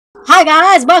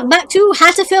Hi guys, welcome back to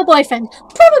Hatoful Boyfriend.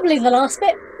 Probably the last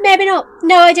bit, maybe not.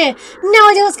 No idea. No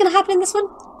idea what's going to happen in this one.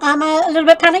 I'm a little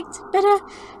bit panicked, but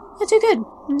I do good.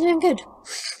 I'm doing good.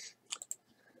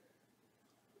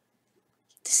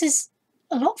 This is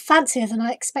a lot fancier than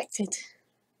I expected.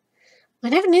 I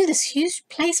never knew this huge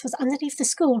place was underneath the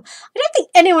school. I don't think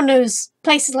anyone knows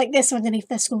places like this are underneath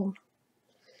their school.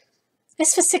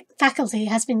 This faculty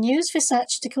has been used for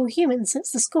research to kill humans since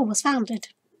the school was founded.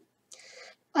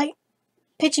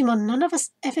 Pigeon, none of us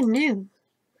ever knew.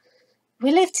 We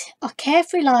lived our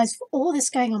carefree lives with all this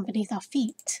going on beneath our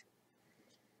feet.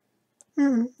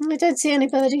 I don't see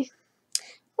anybody. I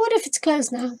wonder if it's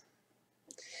closed now.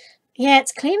 Yeah,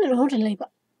 it's clean and orderly,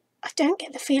 but I don't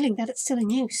get the feeling that it's still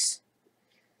in use.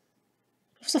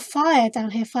 There was a fire down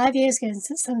here 5 years ago, and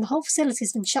since then the whole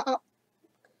facility's been shut up.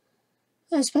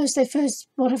 I suppose they froze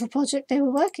whatever project they were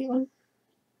working on.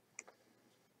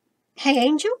 Hey,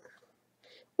 Angel?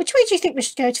 Which way do you think we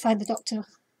should go to find the doctor?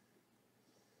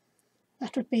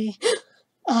 That would be...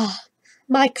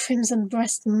 my crimson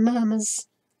breast murmurs.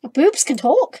 Our boobs can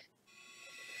talk.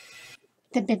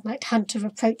 The Midnight Hunter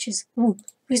approaches. Ooh,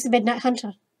 who's the Midnight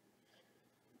Hunter?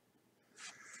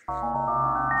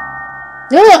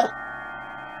 Ugh!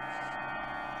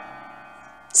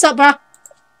 Sup, bruh?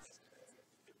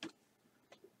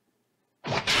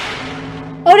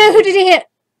 Oh no, who did he hit?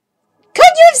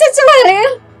 Couldn't you have said so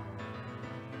earlier?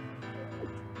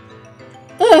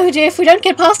 Oh dear, if we don't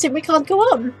get past him, we can't go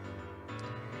on.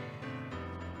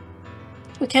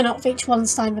 We cannot reach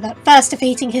Wallenstein without first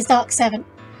defeating his Dark Servant.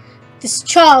 This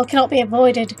trial cannot be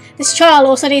avoided. This trial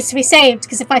also needs to be saved,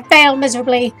 because if I fail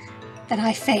miserably, then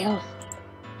I fail.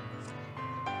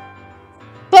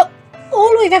 But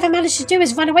all we've ever managed to do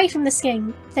is run away from this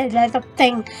thing.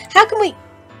 How can we...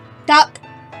 Duck.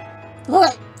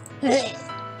 Duck.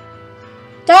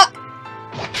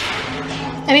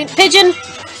 Pigeon.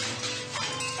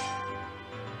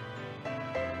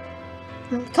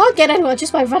 Can't get anywhere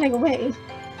just by running away. Do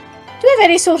we have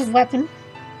any sort of weapon?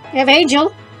 We have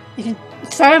Angel. You can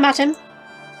throw him at him.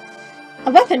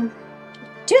 A weapon?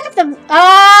 Do you have them?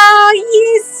 Ah,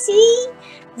 you see?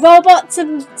 Robots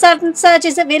and sudden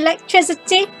surges of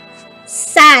electricity.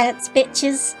 Science,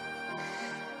 bitches.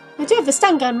 I do have the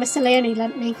stun gun Mr. Leone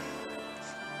lent me.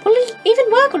 Will it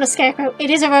even work on a scarecrow? It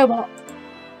is a robot.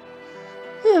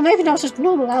 Maybe not at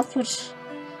normal output.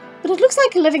 But it looks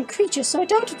like a living creature, so I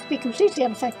doubt it would be completely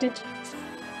unaffected.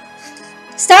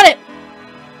 Start it!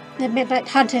 The Midnight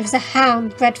Hunter is a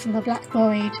hound bred from the Black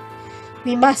Void.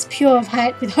 We must purify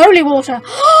it with holy water.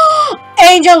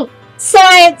 Angel!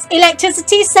 Science!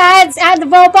 Electricity! Science! And the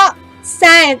robot!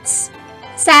 Science!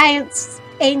 Science!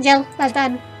 Angel, well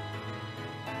done.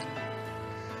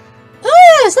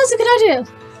 Oh, that's a good idea.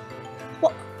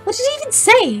 What did he even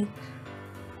say?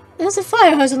 There's a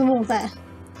fire hose on the wall there.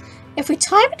 If we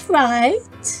time it right...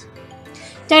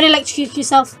 Don't electrocute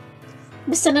yourself.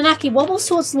 Mr. Nanaki wobbles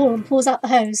towards the wall and pulls out the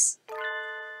hose.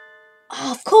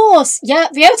 Oh, of course! Yeah,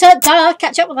 Ryouta, duh,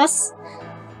 catch up with us.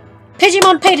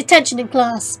 Pigeon paid attention in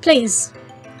class, please.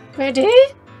 Ready?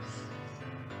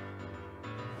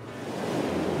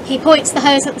 He points the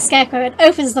hose at the scarecrow and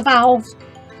opens the valve.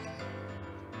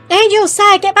 Angel,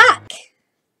 sire, get back!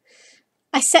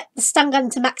 I set the stun gun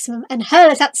to maximum and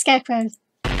hurl it at the scarecrow.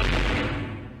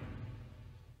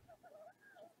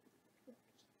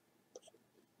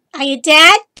 Are you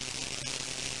dead?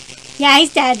 Yeah,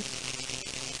 he's dead.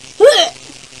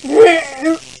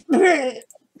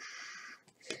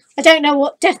 I don't know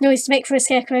what death noise to make for a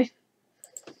scarecrow.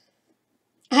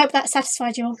 I hope that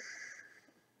satisfied you all.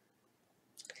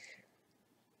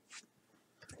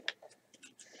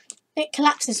 It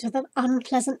collapses with an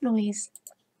unpleasant noise.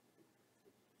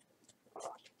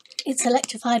 Its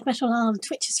electrified metal arm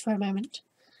twitches for a moment,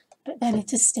 but then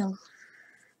it is still.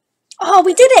 Oh,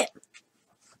 we did it!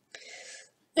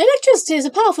 Electricity is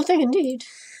a powerful thing indeed.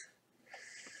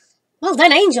 Well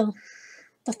done, Angel.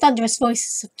 The thunderous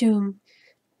voices of doom.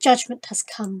 Judgment has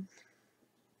come.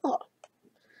 Oh.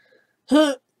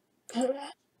 Oh.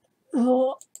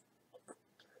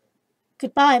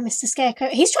 Goodbye, Mr. Scarecrow.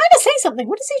 He's trying to say something.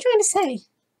 What is he trying to say?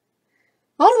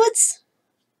 Onwards.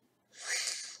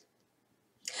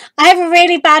 I have a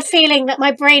really bad feeling that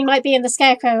my brain might be in the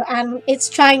Scarecrow, and it's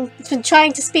been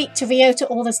trying to speak to Ryouta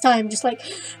all this time, just like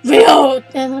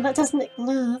Ryouta.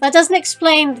 That doesn't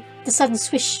explain the sudden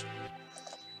swish.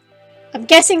 I'm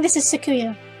guessing this is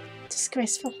Sakuya.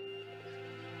 Disgraceful.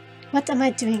 What am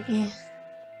I doing here?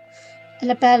 A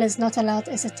label is not allowed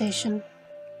hesitation.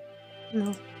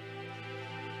 No.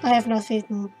 I have not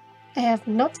even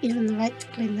the right to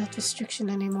claim that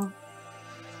restriction anymore.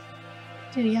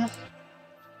 Do ya?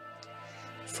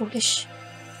 Foolish.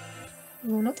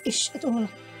 No, not ish at all.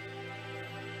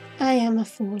 I am a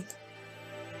fool.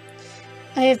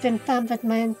 I have been pampered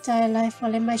my entire life,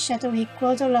 while in my shadow he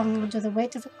crawled along under the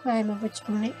weight of a crime of which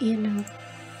only he knew.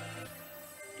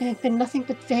 I have been nothing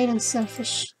but vain and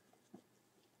selfish.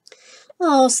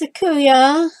 Oh,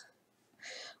 Sakuya!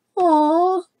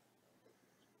 Oh!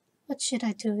 What should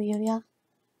I do, Yuya?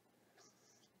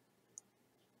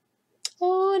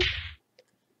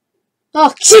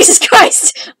 Oh, Jesus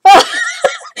Christ! Oh, I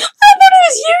thought it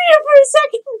was Yuya for a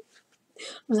second!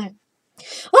 I was like,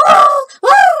 oh!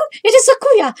 Oh! It is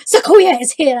Sakuya! Sakuya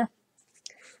is here!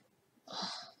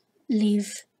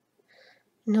 Leave.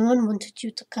 No one wanted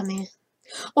you to come here.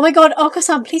 Oh my god,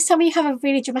 Okosan, please tell me you have a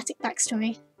really dramatic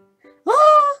backstory.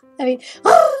 Oh! Everyone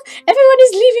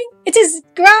is leaving! It is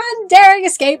grand daring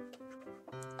escape!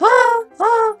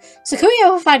 Sakuya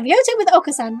will find Ryouta with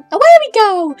Okosan. Away we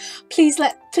go! Please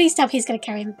tell he's gonna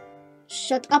carry him.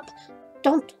 Shut up.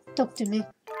 Don't talk to me.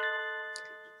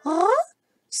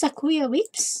 Sakuya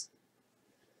weeps.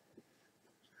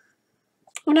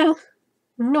 Oh no.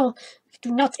 No.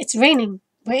 Do not. It's raining.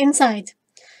 We're inside.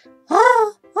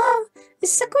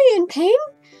 Is Sakuya in pain?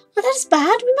 Oh, that is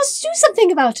bad. We must do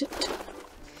something about it.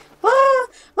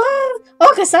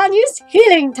 Okosan used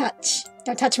healing touch.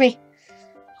 Don't touch me.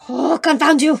 Oh,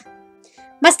 confound you!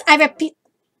 Must I repeat?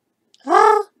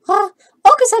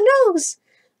 Okosan knows!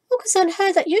 Okosan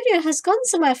heard that Yuya has gone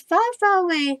somewhere far, far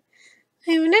away.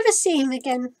 I will never see him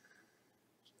again.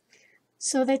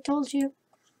 So they told you.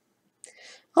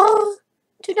 Oh,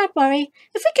 do not worry.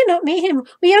 If we cannot meet him,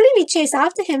 we only need chase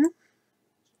after him.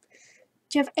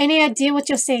 Do you have any idea what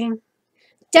you're saying?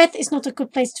 Death is not a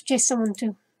good place to chase someone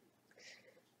to.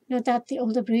 No doubt the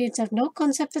older breeds have no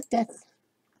concept of death.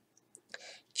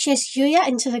 Chase Yuya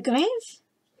into the grave?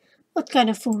 What kind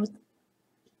of fool?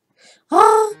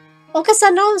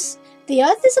 Okosan knows. The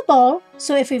earth is a ball,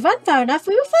 so if we run far enough,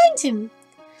 we will find him.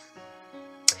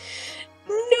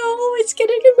 No, it's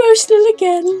getting emotional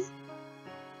again.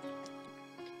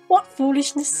 What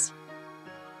foolishness.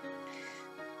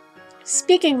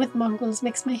 Speaking with Mongols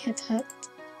makes my head hurt.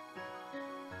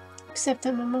 Except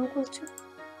I'm a Mongol too.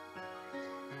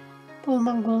 Poor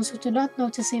Mongols who do not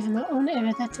notice even their own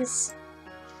error, that is.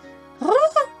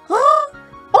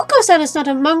 Okosan is not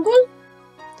a Mongol.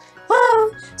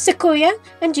 Sakuya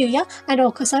and Yuya and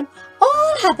Okosan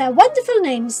all have their wonderful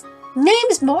names.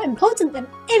 Names more important than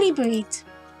any breed.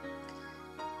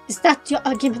 Is that your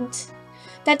argument?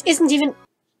 That isn't even...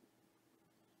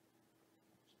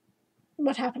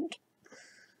 What happened?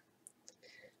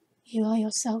 You are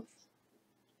yourself.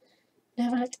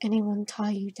 Never let anyone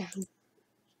tie you down.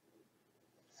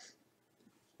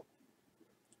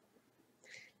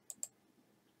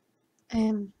 I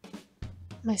am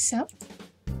myself.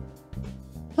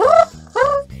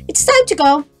 It's time to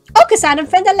go. Okosan and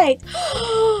friend are late.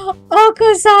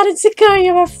 Okosan and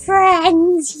Sakuya are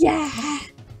friends. Yeah.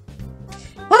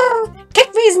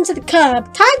 Kick reason to the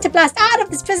curb. Time to blast out of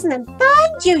this prison and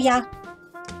find Yuya.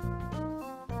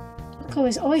 Oko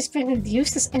is always bringing the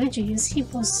useless energy as he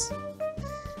was.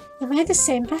 Am I the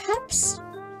same, perhaps?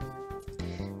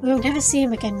 We will never see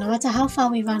him again, no matter how far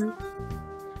we run.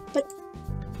 But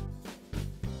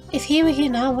if he were here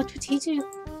now, what would he do?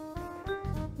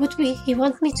 What would he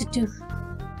want me to do?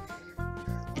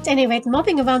 At any rate,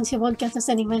 mobbing around here won't get us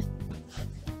anywhere.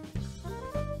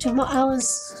 2 more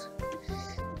hours.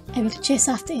 I will chase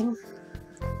after him.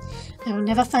 I will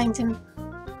never find him,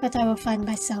 but I will find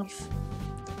myself.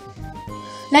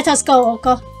 Let us go,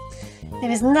 Oko. There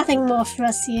is nothing more for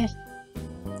us here.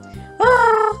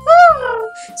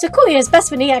 Sakuya is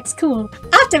best when he acts cool.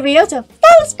 After Ryouta,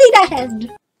 full speed ahead.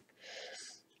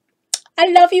 I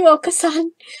love you,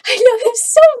 Okosan. I love him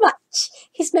so much.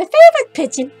 He's my favorite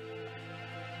pigeon.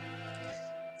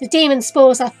 The demon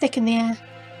spores are thick in the air.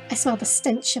 I smell the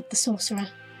stench of the sorcerer.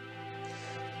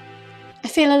 I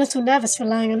feel a little nervous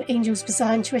relying on Angel's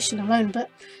bizarre intuition alone, but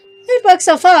it worked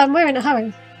so far and we're in a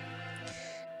hurry.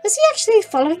 Was he actually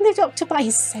following the doctor by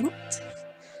his scent?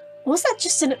 Or was that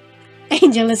just an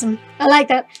angelism? I like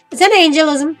that. It's an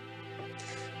angelism.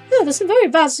 Oh, there's some very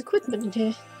vast equipment in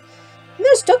here. And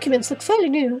those documents look fairly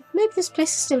new. Maybe this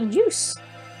place is still in use.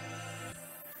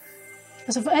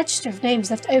 There's a register of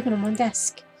names left open on one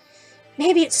desk.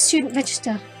 Maybe it's a student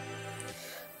register.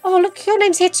 Oh, look, your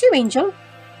name's here too, Angel.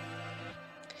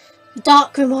 The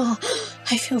dark grimoire.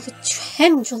 I feel the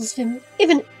tendrils of him.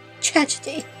 Even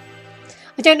tragedy.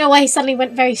 I don't know why he suddenly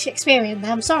went very Shakespearean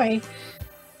there, I'm sorry.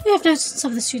 We have noticed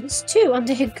some of the students too,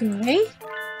 under Higure.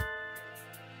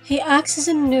 He acts as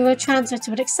a neurotransmitter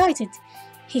when excited.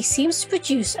 He seems to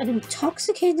produce an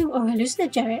intoxicating or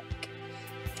hallucinogenic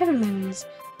pheromones.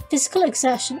 Physical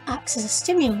exertion acts as a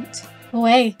stimulant.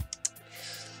 Away.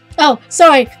 Oh,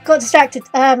 sorry, got distracted.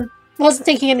 Wasn't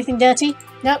thinking anything dirty.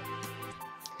 Nope.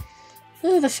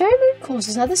 Oh, the pheromone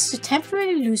causes others to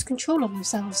temporarily lose control of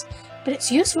themselves, but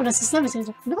its usefulness is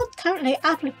limited, not currently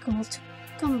applicable to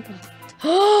combat.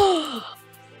 Ooh,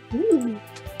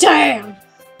 damn!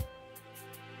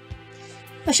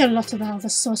 I shall not allow the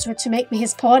sorcerer to make me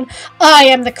his pawn. I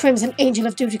am the Crimson Angel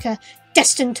of Dudica,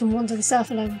 destined to wander this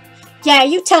earth alone. Yeah,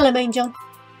 you tell him, Angel.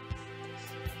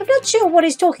 I'm not sure what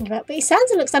he's talking about, but he sounds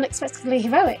and looks unexpectedly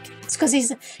heroic. It's because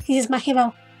he's my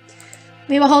hero.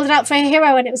 We were holding out for a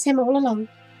hero and it was him all along.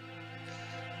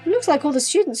 It looks like all the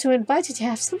students who are invited here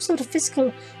have some sort of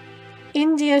physical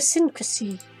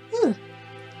idiosyncrasy.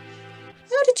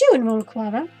 How did you enroll,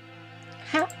 Quara?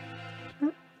 How?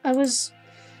 I was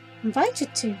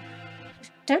invited to.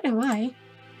 Don't know why.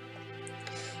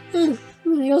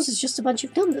 Yours is just a bunch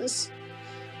of numbers.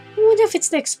 I wonder if it's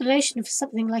the explanation for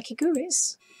something like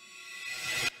Higuru's.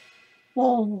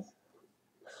 Whoa.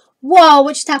 Whoa,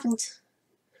 what just happened?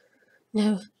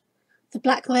 No. The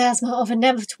black miasma of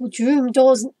inevitable doom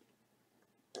draws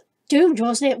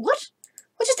near. What?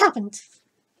 What just happened?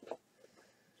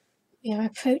 We are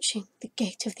approaching the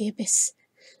gate of the abyss.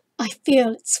 I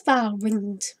feel its foul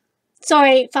wind.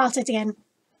 Sorry, farted again.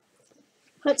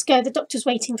 Let's go, the doctor's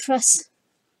waiting for us.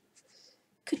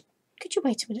 Could you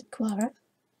wait a minute, Quara?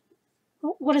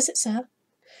 What is it, sir?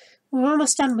 We're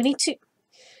almost done. We need to...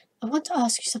 I want to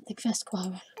ask you something first,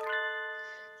 Quara.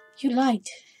 You lied,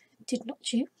 did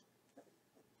not you?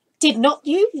 Did not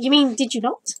you? You mean, did you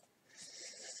not?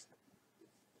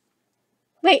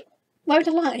 Wait, why would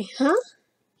I lie, huh?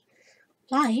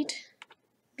 Lied?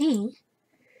 Me?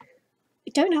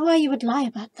 I don't know why you would lie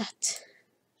about that.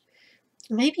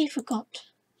 Maybe you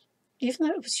forgot, even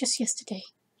though it was just yesterday.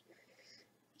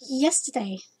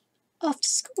 Yesterday, after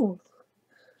school.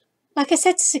 Like I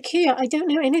said to Sakuya, I don't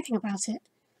know anything about it.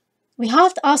 We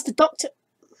have to ask the doctor.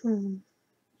 I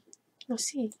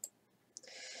see.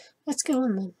 Let's go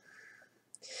on then.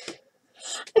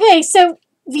 Okay, so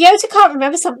Ryouta can't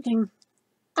remember something,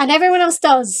 and everyone else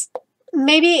does.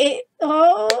 Maybe it...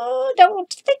 Oh, don't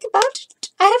want to think about it.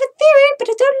 I have a theory, but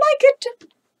I don't like it.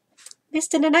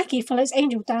 Mr. Nanaki follows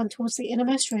Angel down towards the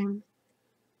innermost room.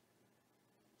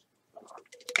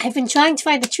 I've been trying to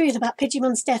find the truth about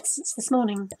Pigeon's death since this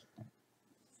morning.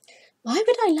 Why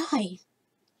would I lie?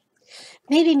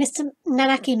 Maybe Mr.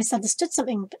 Nanaki misunderstood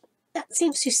something, but that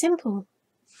seems too simple.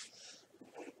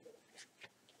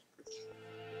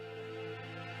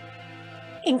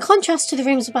 In contrast to the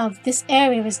rooms above, this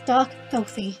area is dark and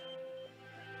filthy.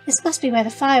 This must be where the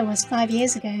fire was 5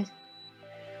 years ago.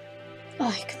 Oh,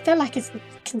 I feel like I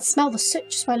can smell the soot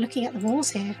just by looking at the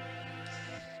walls here.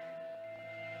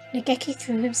 Nageki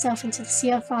threw himself into the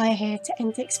sea of fire here to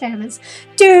end the experiments.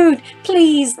 Dude,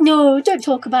 please, no, don't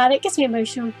talk about it. It gets me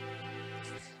emotional.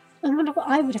 I wonder what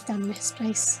I would have done in his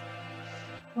place.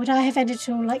 Would I have ended it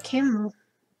all like him? Or...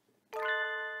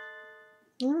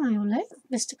 Oh, you're late,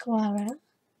 Mr. Quara.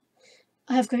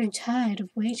 I have grown tired of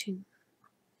waiting.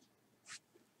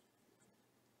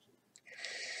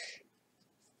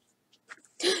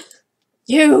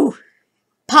 You!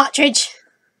 Partridge!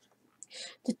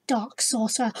 The dark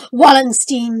sorcerer.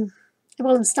 Wallenstein,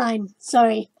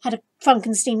 sorry, had a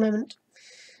Frankenstein moment.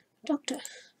 Doctor.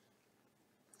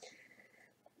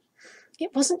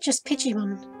 It wasn't just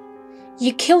Pigeon.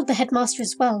 You killed the headmaster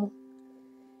as well.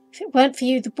 If it weren't for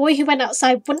you, the boy who went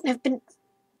outside wouldn't have been...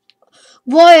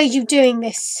 Why are you doing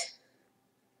this?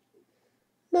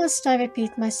 Must I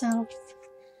repeat myself?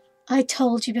 I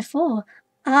told you before.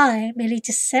 I merely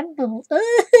disassembled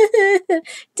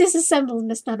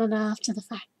Miss Nanana after the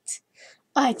fact.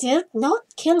 I did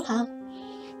not kill her.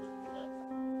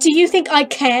 Do you think I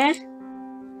care?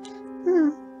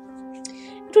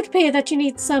 It would appear that you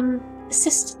need some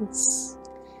assistance.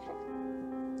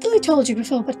 I told you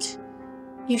before, but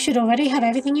you should already have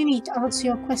everything you need to answer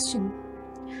your question.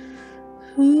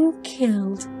 Who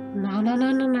killed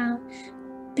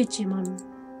Pigeon?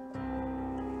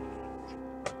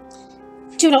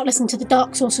 Do not listen to the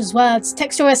Dark Sorcerer's words.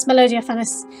 Texturis Melodia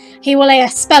Fanis. He will lay a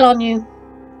spell on you.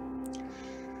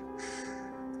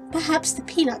 Perhaps the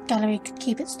peanut gallery could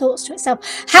keep its thoughts to itself.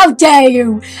 How dare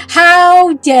you!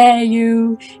 How dare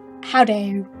you! How dare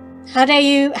you! How dare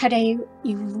you! How dare you!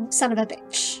 You son of a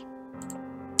bitch.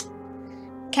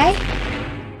 Okay?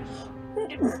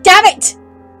 Damn it!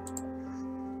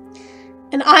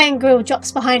 An iron grill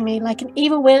drops behind me like an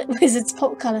evil wizard's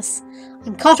portcullis.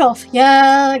 I'm cut off.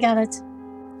 Yeah, I gathered.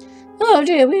 Oh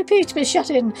dear, we appear to be shut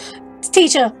in.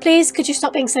 Teacher, please, could you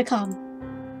stop being so calm?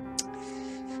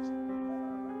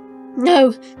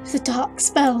 No, the dark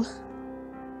spell.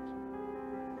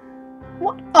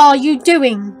 What are you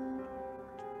doing?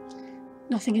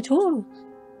 Nothing at all.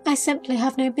 I simply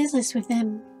have no business with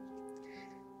them.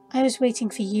 I was waiting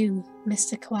for you,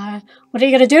 Mr. Kawara. What are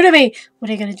you going to do to me?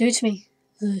 What are you going to do to me?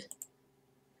 Ugh.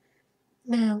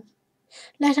 Now,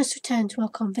 let us return to our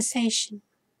conversation.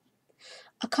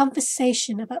 A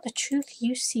conversation about the truth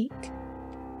you seek.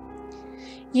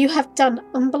 You have done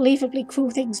unbelievably cruel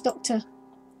things, Doctor.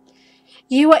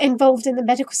 You are involved in the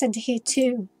medical center here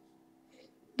too.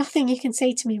 Nothing you can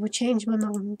say to me will change my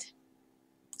mind.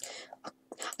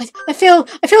 I feel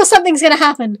something's going to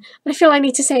happen. I feel I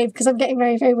need to save because I'm getting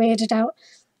very, very weirded out.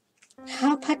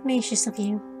 How pugnacious of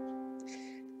you.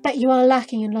 But you are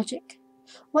lacking in logic.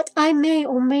 What I may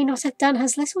or may not have done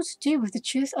has little to do with the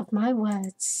truth of my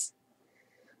words.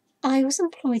 I was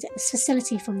employed at this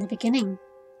facility from the beginning.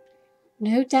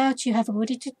 No doubt you have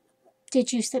already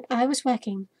deduced that I was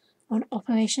working on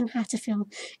Operation Hatoful.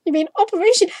 You mean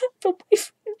Operation Hatoful,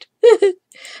 boyfriend?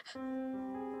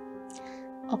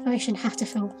 Operation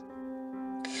Hatoful.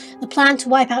 The plan to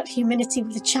wipe out humanity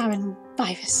with the Charon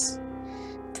virus.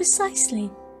 Precisely.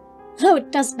 Oh,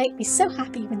 it does make me so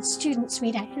happy when students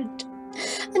read ahead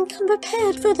and come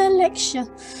prepared for their lecture.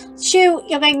 Shoo,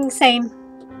 you're going insane.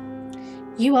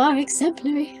 You are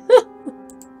exemplary.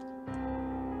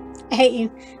 I hate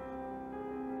you.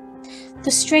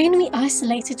 The strain we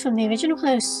isolated from the original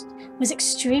host was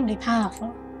extremely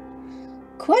powerful.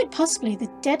 Quite possibly the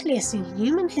deadliest in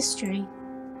human history.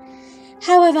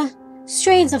 However,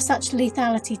 strains of such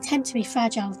lethality tend to be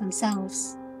fragile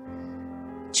themselves.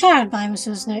 Charon virus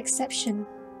was no exception.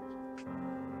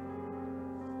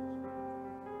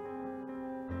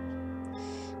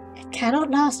 It cannot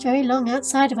last very long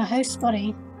outside of a host's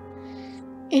body.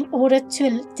 In order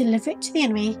to deliver it to the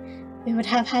enemy, we would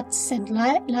have had to send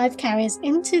live carriers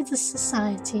into the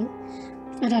society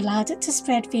and allowed it to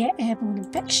spread via airborne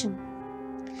infection.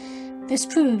 This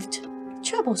proved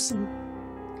troublesome.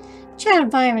 Charon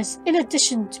virus, in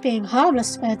addition to being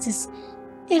harmless to birds, is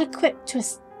ill-equipped to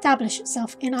establish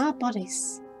itself in our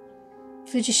bodies.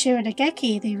 Fujishiro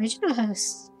Nageki, the original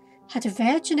host, had a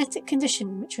rare genetic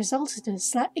condition which resulted in a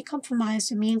slightly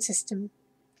compromised immune system.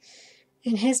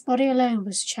 In his body alone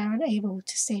was Charon able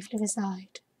to safely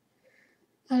reside.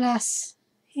 Alas,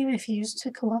 he refused to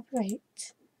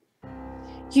cooperate.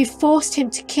 You forced him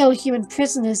to kill human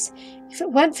prisoners. If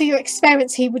it weren't for your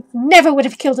experiments, he never would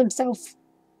have killed himself.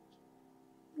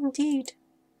 Indeed.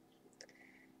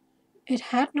 It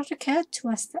had not occurred to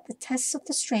us that the tests of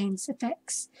the strain's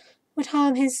effects would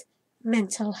harm his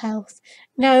mental health.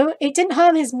 No, it didn't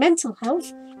harm his mental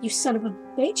health, you son of a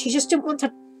bitch. He just didn't want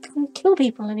to kill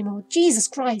people anymore. Jesus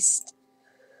Christ.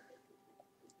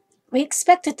 We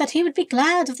expected that he would be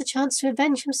glad of the chance to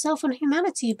avenge himself on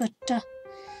humanity, but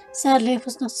sadly it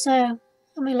was not so,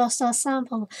 and we lost our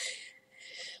sample.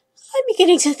 I'm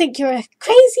beginning to think you're a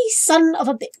crazy son of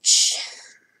a bitch.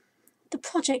 The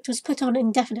project was put on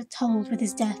indefinite hold with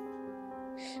his death,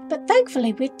 but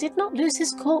thankfully we did not lose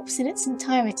his corpse in its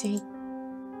entirety.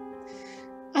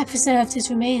 I preserved his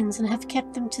remains and have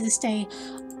kept them to this day.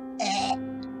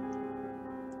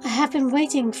 I have been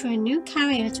waiting for a new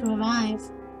carrier to arrive.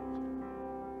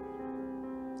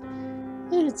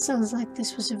 Well, it sounds like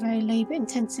this was a very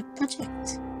labour-intensive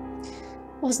project.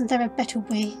 Wasn't there a better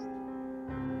way?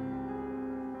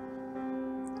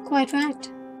 Quite right.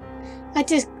 I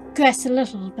digress a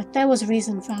little, but there was a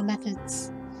reason for our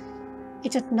methods.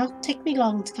 It did not take me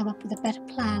long to come up with a better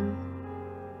plan.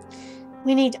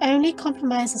 We need only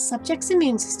compromise the subject's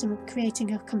immune system,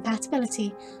 creating a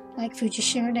compatibility like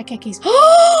Fujishiro Nageki's.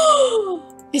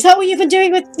 Is that what you've been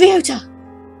doing with Ryouta?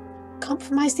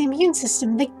 Compromise the immune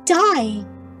system, they die.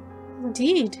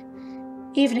 Indeed.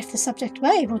 Even if the subject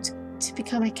were able to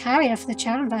become a carrier for the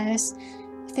Charon virus,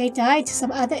 if they died to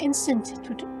some other instant, it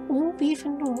would all be for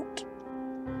naught.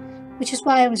 Which is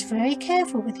why I was very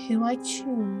careful with who I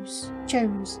chose.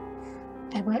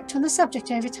 I worked on the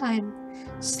subject over time,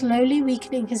 slowly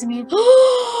weakening his immune...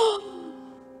 You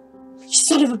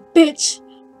son of a bitch!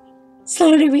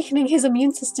 Slowly weakening his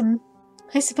immune system.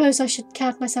 I suppose I should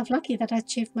count myself lucky that I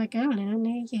achieved my goal in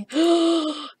only a year.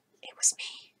 It was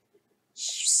me.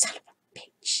 You son of a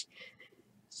bitch.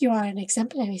 You are an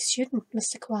exemplary student,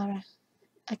 Mr. Kawara.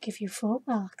 I give you 4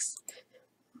 marks.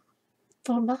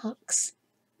 4 marks?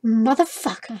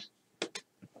 Motherfucker.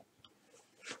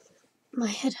 My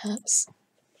head hurts.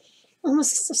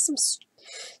 Almost as if some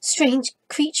strange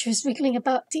creature is wriggling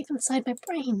about deep inside my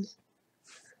brain.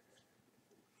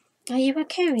 Are you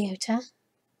okay, Ryouta?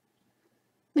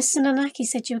 Mr. Nanaki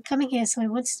said you were coming here, so I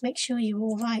wanted to make sure you were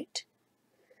all right.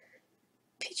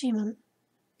 Pigeon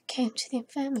came to the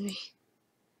infirmary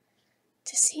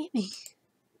to see me.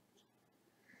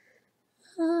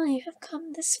 You have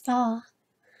come this far.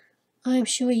 I am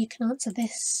sure you can answer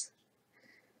this.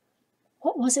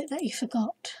 What was it that you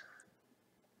forgot?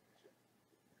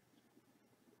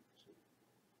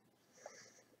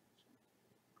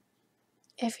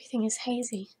 Everything is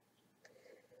hazy.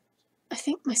 I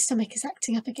think my stomach is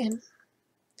acting up again.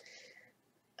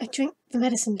 I drink the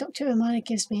medicine Dr. Romano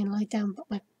gives me and lie down, but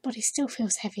my body still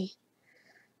feels heavy.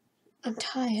 I'm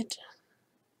tired.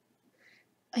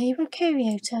 Are you okay,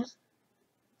 Ryouta?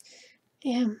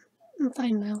 Yeah, I'm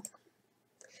fine now.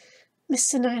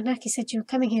 Mr. Naganaki said you were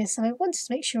coming here, so I wanted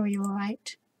to make sure you were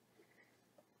alright.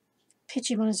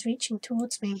 Pigeon is reaching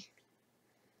towards me.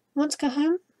 Want to go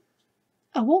home?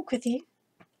 I'll walk with you.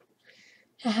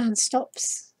 Her hand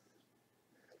stops.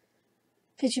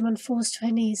 Pigeon falls to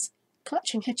her knees,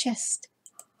 clutching her chest.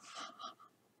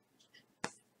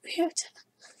 Ryouta,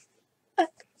 I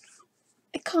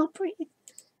can't breathe.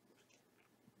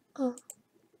 Oh,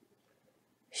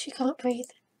 she can't breathe.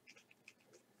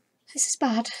 This is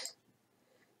bad.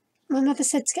 My mother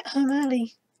said to get home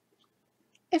early.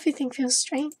 Everything feels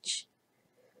strange.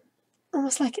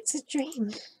 Almost like it's a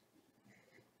dream.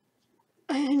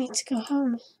 I need to go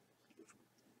home.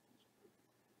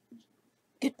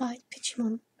 Goodbye,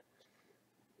 Pigeon.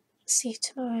 See you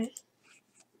tomorrow.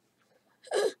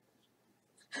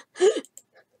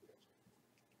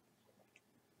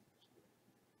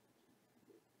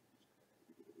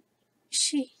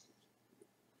 She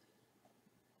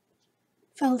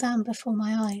fell down before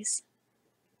my eyes.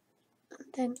 And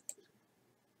then...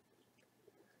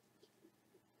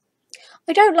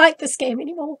 I don't like this game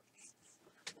anymore.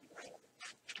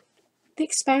 The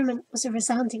experiment was a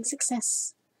resounding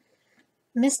success.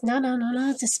 Miss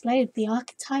Nana displayed the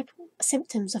archetypal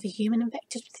symptoms of a human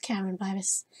infected with the Karen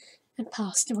virus and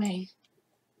passed away.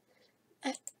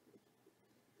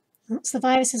 Once the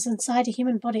virus is inside a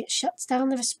human body, it shuts down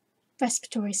the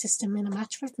respiratory system in a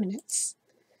matter of minutes.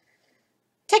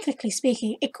 Technically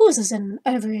speaking, it causes an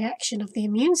overreaction of the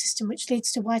immune system, which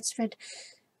leads to widespread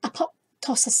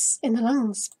apoptosis in the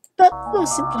lungs. But more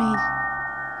simply,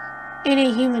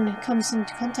 any human who comes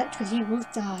into contact with you will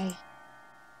die.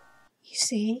 You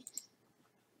see?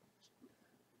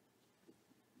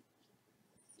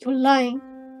 You're lying.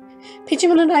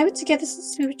 Pigeon and I were together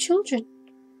since we were children.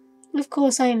 Of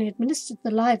course, I only administered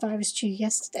the live virus to you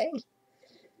yesterday.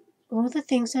 All the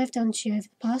things I've done to you over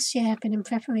the past year have been in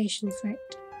preparation for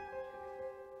it.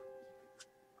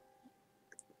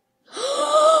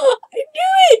 I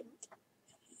knew it!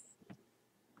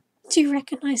 Do you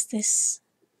recognize this?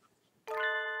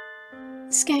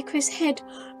 The Scarecrow's head.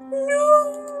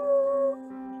 No!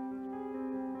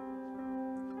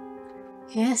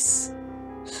 Yes.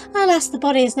 Alas, the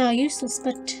body is now useless,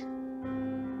 but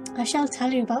I shall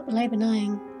tell you about the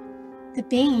Labour-Nine, the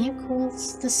being you call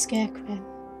the Scarecrow.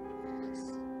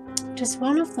 It is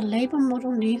one of the Labour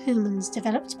model new humans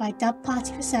developed by Dub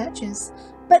Party researchers,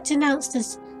 but denounced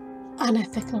as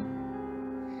unethical.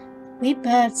 We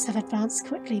birds have advanced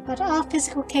quickly, but our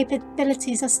physical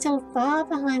capabilities are still far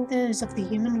behind those of the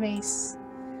human race.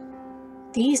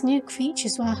 These new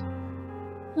creatures were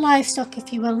livestock,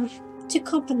 if you will, to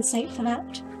compensate for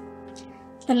that.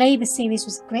 The Labour series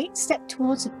was a great step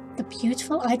towards the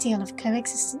beautiful ideal of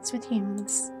coexistence with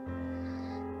humans.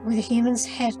 With a human's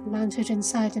head mounted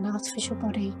inside an artificial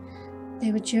body,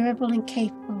 they were durable and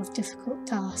capable of difficult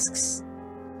tasks.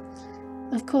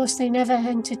 Of course, they never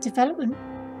entered development,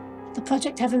 the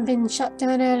project having been shut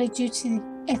down early due to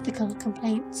ethical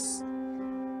complaints.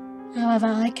 However,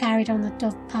 I carried on the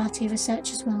Dove Party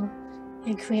research as well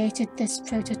and created this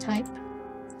prototype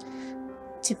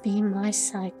to be my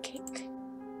sidekick.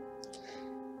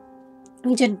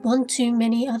 We didn't want too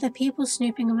many other people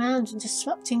snooping around and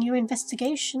disrupting your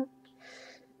investigation,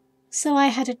 so I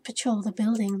had it patrol the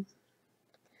building.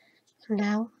 And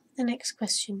now, the next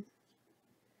question.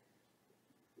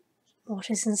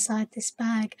 What is inside this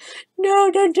bag?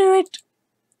 No, don't do it!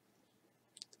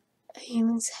 A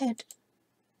human's head.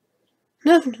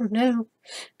 No.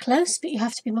 Close, but you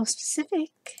have to be more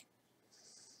specific.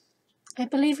 I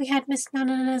believe we had Miss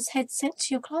Nana's head sent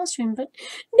to your classroom, but...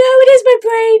 No, it is my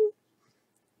brain!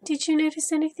 Did you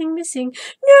notice anything missing?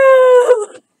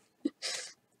 No!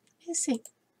 Missing.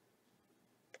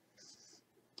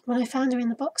 When I found her in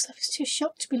the box, I was too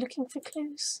shocked to be looking for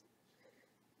clues.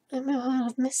 I know I'll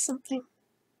have missed something.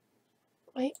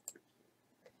 Wait.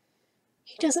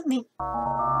 He doesn't mean...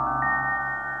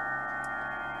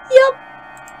 Yup!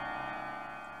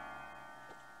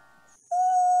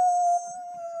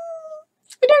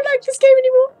 I don't like this game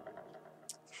anymore.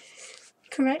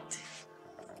 Correct.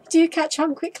 Do catch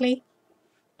on quickly.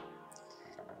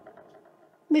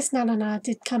 Miss Nana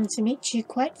did come to meet you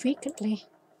quite frequently.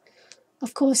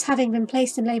 Of course, having been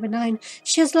placed in Labour 9,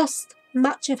 she has lost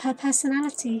much of her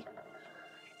personality.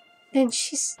 Then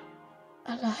she's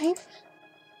alive?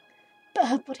 But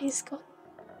her body is gone.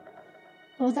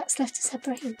 All that's left is her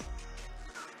brain.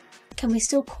 Can we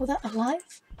still call that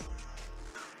alive?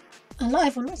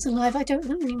 Alive or not alive, I don't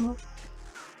know anymore.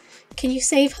 Can you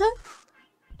save her?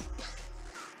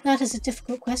 That is a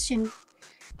difficult question.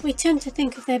 We tend to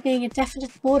think of there being a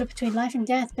definite border between life and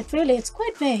death, but really it's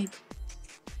quite vague.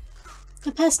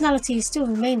 Her personality still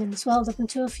remained in this world up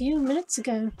until a few minutes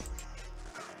ago.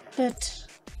 But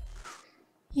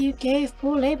you gave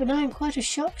poor Labour 9 quite a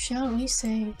shock, shall we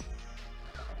say.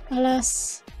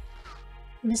 Alas,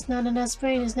 Miss Nanana's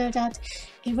brain is no doubt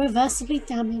irreversibly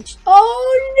damaged.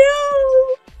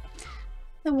 Oh no!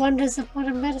 The wonders of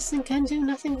modern medicine can do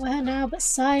nothing for her now but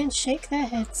sigh and shake their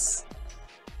heads.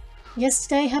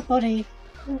 Yesterday her body,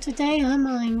 and today her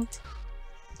mind.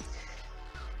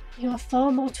 You are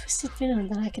far more twisted villain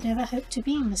than I could ever hope to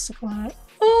be, Mr. Quiet.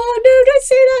 Oh no, don't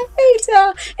say that,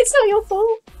 Peter! It's not your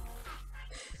fault!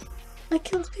 I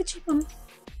killed Pigeon.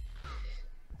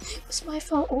 It was my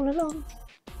fault all along.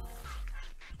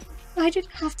 Why did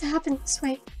it have to happen this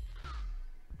way?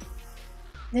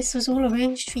 This was all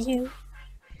arranged for you.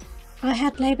 I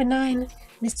had Labour 9,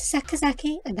 Mr.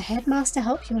 Sakazaki, and the headmaster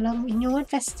help you along in your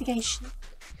investigation.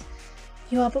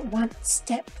 You are but one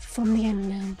step from the end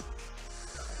now.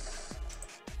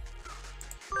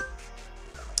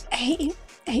 I hate you.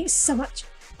 I hate you so much.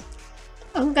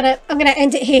 I'm gonna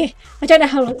end it here. I don't know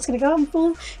how long it's gonna go on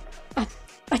for.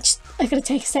 I gotta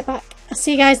take a step back. I'll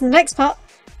see you guys in the next part,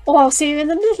 or I'll see you in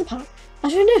the middle part. I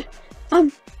don't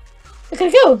know. I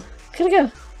gotta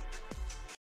go.